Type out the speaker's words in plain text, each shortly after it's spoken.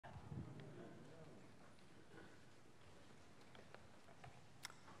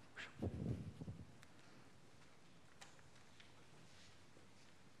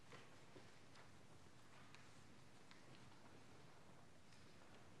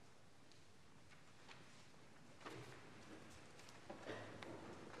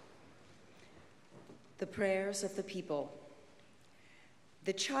The prayers of the people.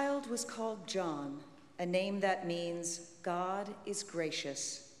 The child was called John, a name that means God is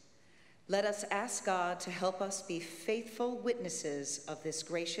gracious. Let us ask God to help us be faithful witnesses of this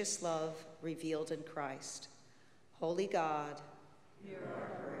gracious love revealed in Christ. Holy God, hear our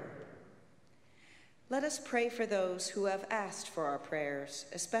prayer. Let us pray for those who have asked for our prayers,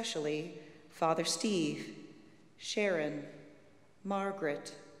 especially Father Steve, Sharon,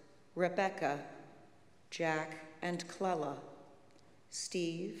 Margaret, Rebecca, Jack and Clella,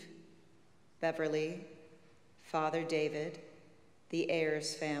 Steve, Beverly, Father David, the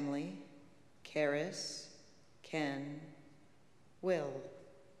Ayers family, Karis, Ken, Will.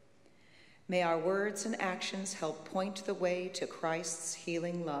 May our words and actions help point the way to Christ's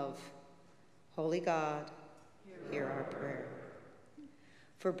healing love. Holy God, hear our prayer.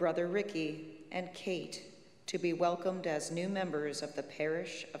 For Brother Ricky and Kate to be welcomed as new members of the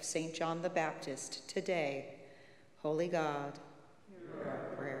parish of St. John the Baptist today, Holy God, hear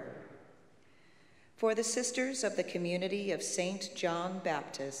our prayer. For the sisters of the community of St. John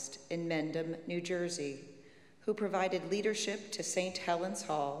Baptist in Mendham, New Jersey, who provided leadership to St. Helens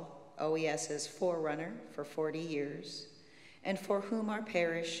Hall, OES's forerunner for 40 years, and for whom our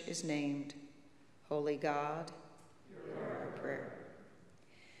parish is named, Holy God, hear our prayer.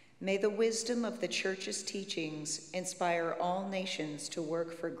 May the wisdom of the Church's teachings inspire all nations to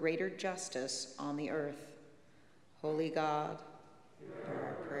work for greater justice on the earth. Holy God, hear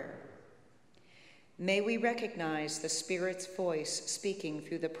our prayer. May we recognize the Spirit's voice speaking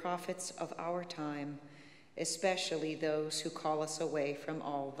through the prophets of our time, especially those who call us away from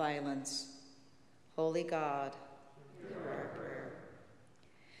all violence. Holy God, hear our prayer.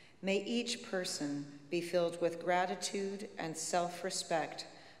 May each person be filled with gratitude and self-respect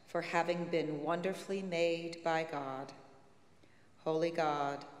for having been wonderfully made by God. Holy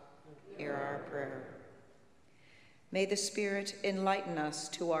God, hear our prayer. May the Spirit enlighten us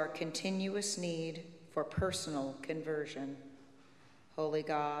to our continuous need for personal conversion. Holy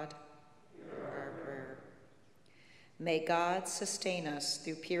God, hear our prayer. May God sustain us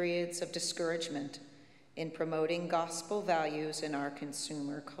through periods of discouragement in promoting gospel values in our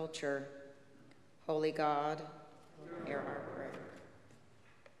consumer culture. Holy God, hear our prayer.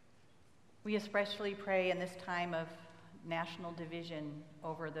 We especially pray in this time of national division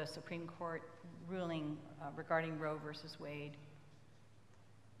over the Supreme Court ruling regarding Roe versus Wade.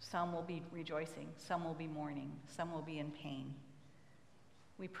 Some will be rejoicing, some will be mourning, some will be in pain.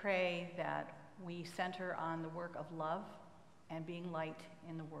 We pray that we center on the work of love and being light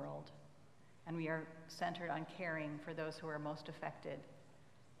in the world. And we are centered on caring for those who are most affected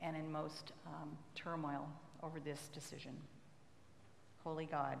and in most turmoil over this decision. Holy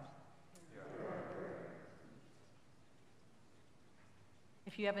God.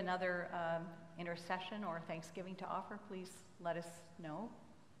 If you have another intercession or thanksgiving to offer, please let us know.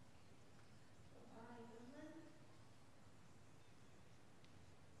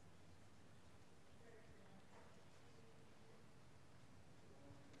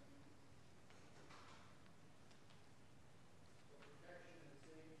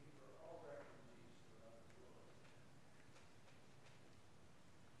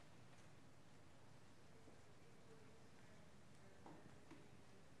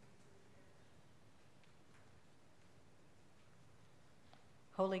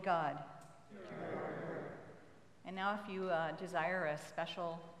 Holy God. And now if you desire a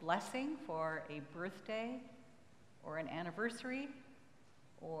special blessing for a birthday or an anniversary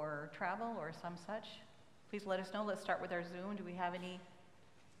or travel or some such, please let us know. Let's start with our Zoom. Do we have any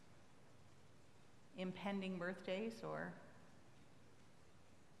impending birthdays or?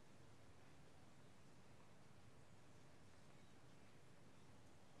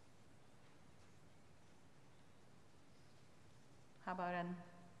 How about on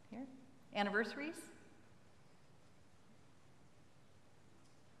here? Anniversaries?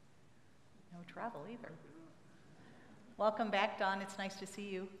 No travel either. Welcome back, Don. It's nice to see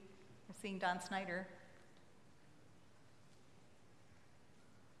you. I'm seeing Don Snyder.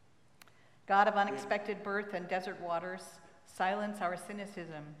 God of unexpected birth and desert waters, silence our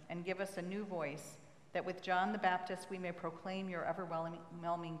cynicism and give us a new voice, that with John the Baptist we may proclaim your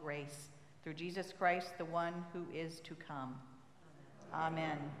overwhelming grace, through Jesus Christ, the one who is to come.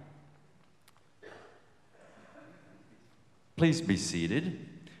 Amen. Please be seated.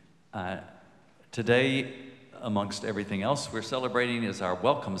 Today, amongst everything else we're celebrating is our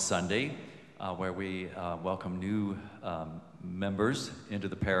Welcome Sunday, where we welcome new members into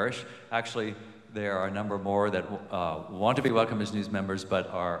the parish. Actually, there are a number more that want to be welcomed as new members, but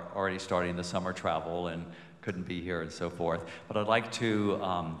are already starting the summer travel and couldn't be here and so forth. But I'd like to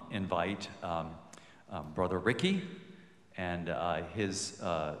invite Brother Ricky and his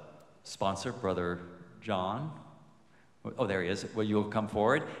sponsor, Brother John. Oh, there he is. Will you come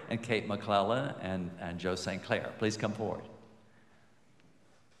forward? And Kate McClellan and Joe St. Clair. Please come forward.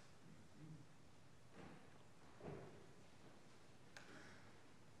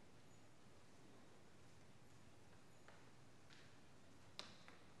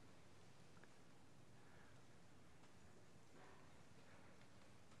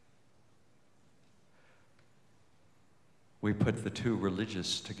 We put the two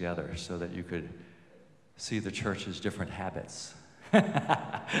religious together so that you could see the church's different habits.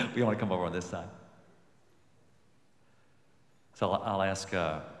 We want to come over on this side. So I'll ask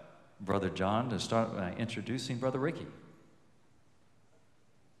Brother John to start by introducing Brother Ricky.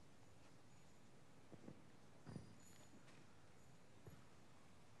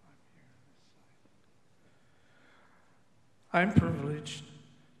 I'm privileged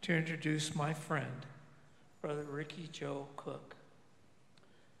to introduce my friend, Brother Ricky Joe Cook.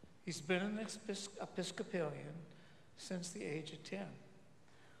 He's been an Episcopalian since the age of 10,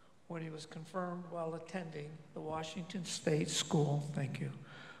 when he was confirmed while attending the Washington State School,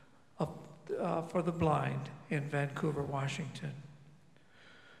 for the Blind in Vancouver, Washington.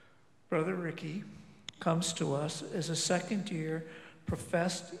 Brother Ricky comes to us as a second-year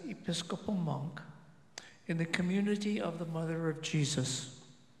professed Episcopal monk in the community of the Mother of Jesus.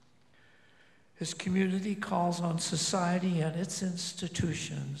 His community calls on society and its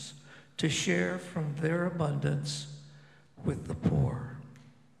institutions to share from their abundance with the poor.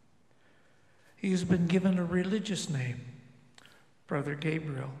 He has been given a religious name, Brother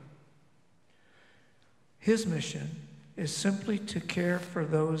Gabriel. His mission is simply to care for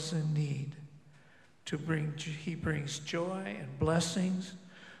those in need. He brings joy and blessings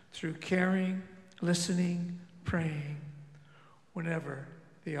through caring, listening, praying, whenever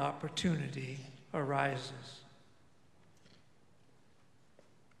the opportunity arises.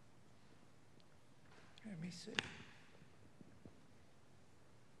 Let me see.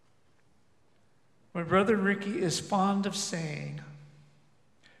 My brother Ricky is fond of saying,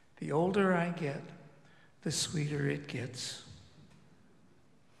 "The older I get, the sweeter it gets."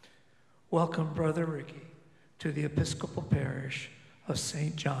 Welcome, Brother Ricky, to the Episcopal Parish of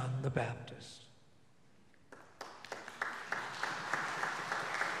St. John the Baptist.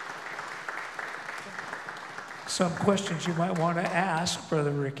 Some questions you might want to ask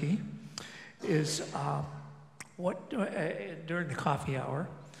Brother Ricky is during the coffee hour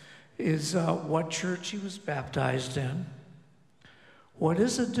is what church he was baptized in, what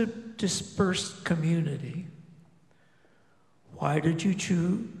is a dispersed community, why did you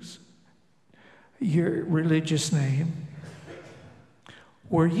choose your religious name,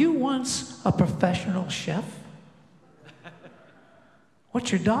 were you once a professional chef,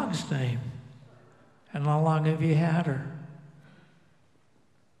 what's your dog's name? And how long have you had her?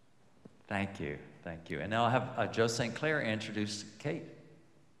 Thank you, thank you. And now I'll have Joe St. Clair introduce Kate.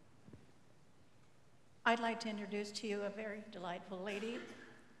 I'd like to introduce to you a very delightful lady,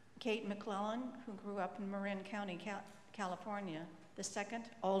 Kate McClellan, who grew up in Marin County, California, the second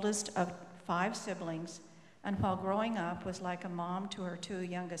oldest of 5 siblings, and while growing up was like a mom to her 2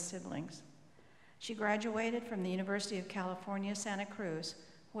 youngest siblings. She graduated from the University of California, Santa Cruz,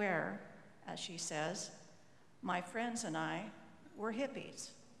 where, as she says, my friends and I were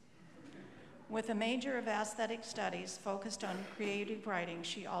hippies. With a major of aesthetic studies focused on creative writing,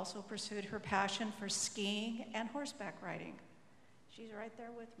 she also pursued her passion for skiing and horseback riding. She's right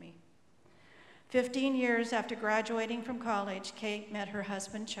there with me. 15 years after graduating from college, Kate met her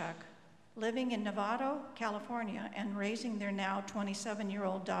husband, Chuck. Living in Novato, California, and raising their now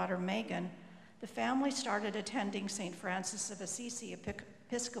 27-year-old daughter, Megan, the family started attending St. Francis of Assisi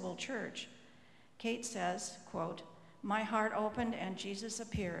Episcopal Church. Kate says, quote, "My heart opened and Jesus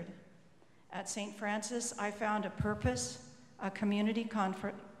appeared. At St. Francis, I found a purpose, a community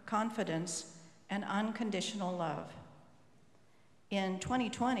confidence, and unconditional love." In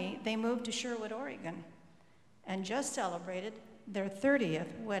 2020, they moved to Sherwood, Oregon, and just celebrated their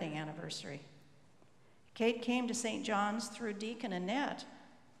 30th wedding anniversary. Kate came to St. John's through Deacon Annette,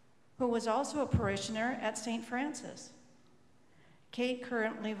 who was also a parishioner at St. Francis. Kate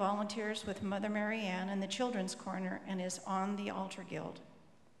currently volunteers with Mother Mary Ann in the Children's Corner and is on the Altar Guild.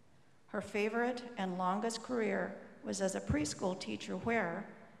 Her favorite and longest career was as a preschool teacher where,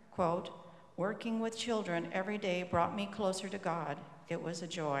 quote, "Working with children every day brought me closer to God. It was a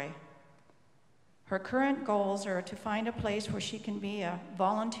joy." Her current goals are to find a place where she can be a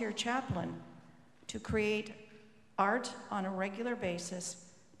volunteer chaplain, to create art on a regular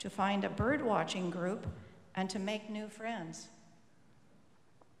basis, to find a bird watching group, and to make new friends.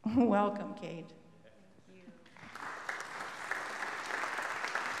 Welcome, Kate.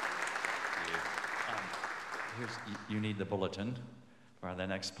 You need the bulletin. For the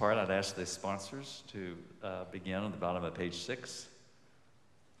next part, I'd ask the sponsors to begin on the bottom of page 6.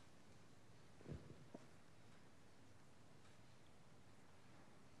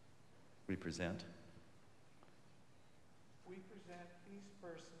 We present these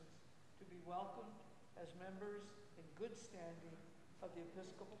persons to be welcomed as members in good standing of the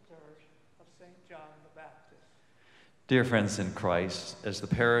Episcopal Parish of St. John the Baptist. Dear friends in Christ, as the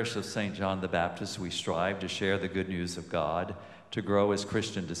parish of St. John the Baptist, we strive to share the good news of God, to grow as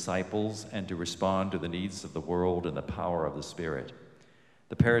Christian disciples, and to respond to the needs of the world and the power of the Spirit.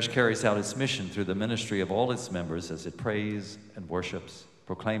 The parish carries out its mission through the ministry of all its members as it prays and worships,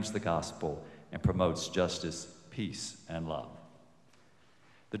 proclaims the gospel, and promotes justice, peace, and love.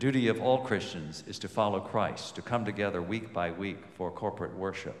 The duty of all Christians is to follow Christ, to come together week by week for corporate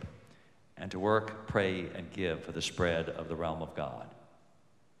worship, and to work, pray, and give for the spread of the realm of God.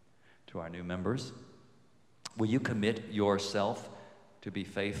 To our new members, will you commit yourself to be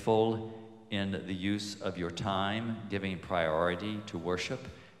faithful in the use of your time, giving priority to worship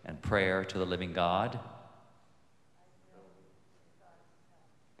and prayer to the living God?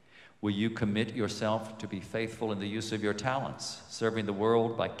 Will you commit yourself to be faithful in the use of your talents, serving the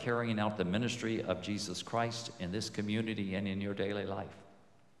world by carrying out the ministry of Jesus Christ in this community and in your daily life?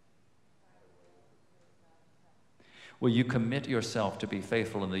 Will you commit yourself to be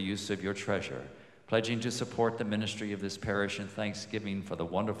faithful in the use of your treasure, pledging to support the ministry of this parish in thanksgiving for the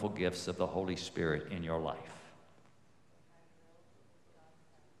wonderful gifts of the Holy Spirit in your life?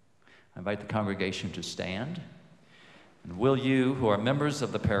 I invite the congregation to stand. And will you, who are members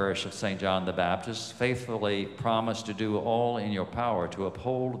of the parish of St. John the Baptist, faithfully promise to do all in your power to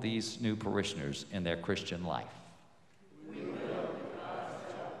uphold these new parishioners in their Christian life? We will.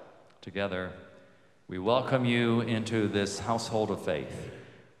 Together, we welcome you into this household of faith.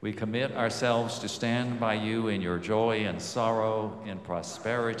 We commit ourselves to stand by you in your joy and sorrow, in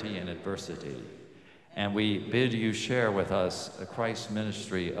prosperity and adversity. And we bid you share with us the Christ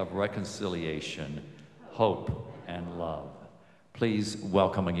ministry of reconciliation, hope, and love. Please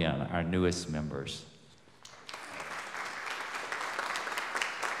welcome again our newest members.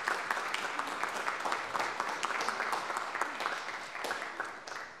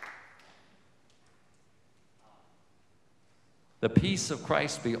 The peace of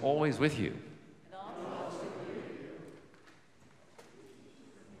Christ be always with you. And also with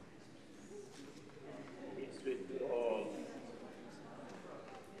you. Peace with you all.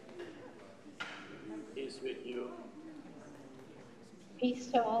 Peace with you.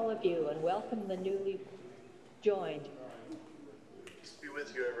 Peace to all of you, and welcome the newly joined. Peace be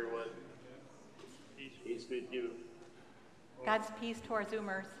with you, everyone. Peace with you. God's peace to our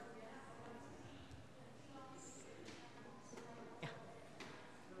Zoomers.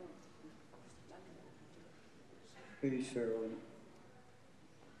 Peace, everyone.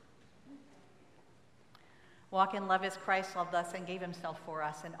 Walk in love as Christ loved us and gave himself for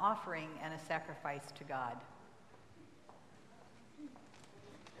us, an offering and a sacrifice to God.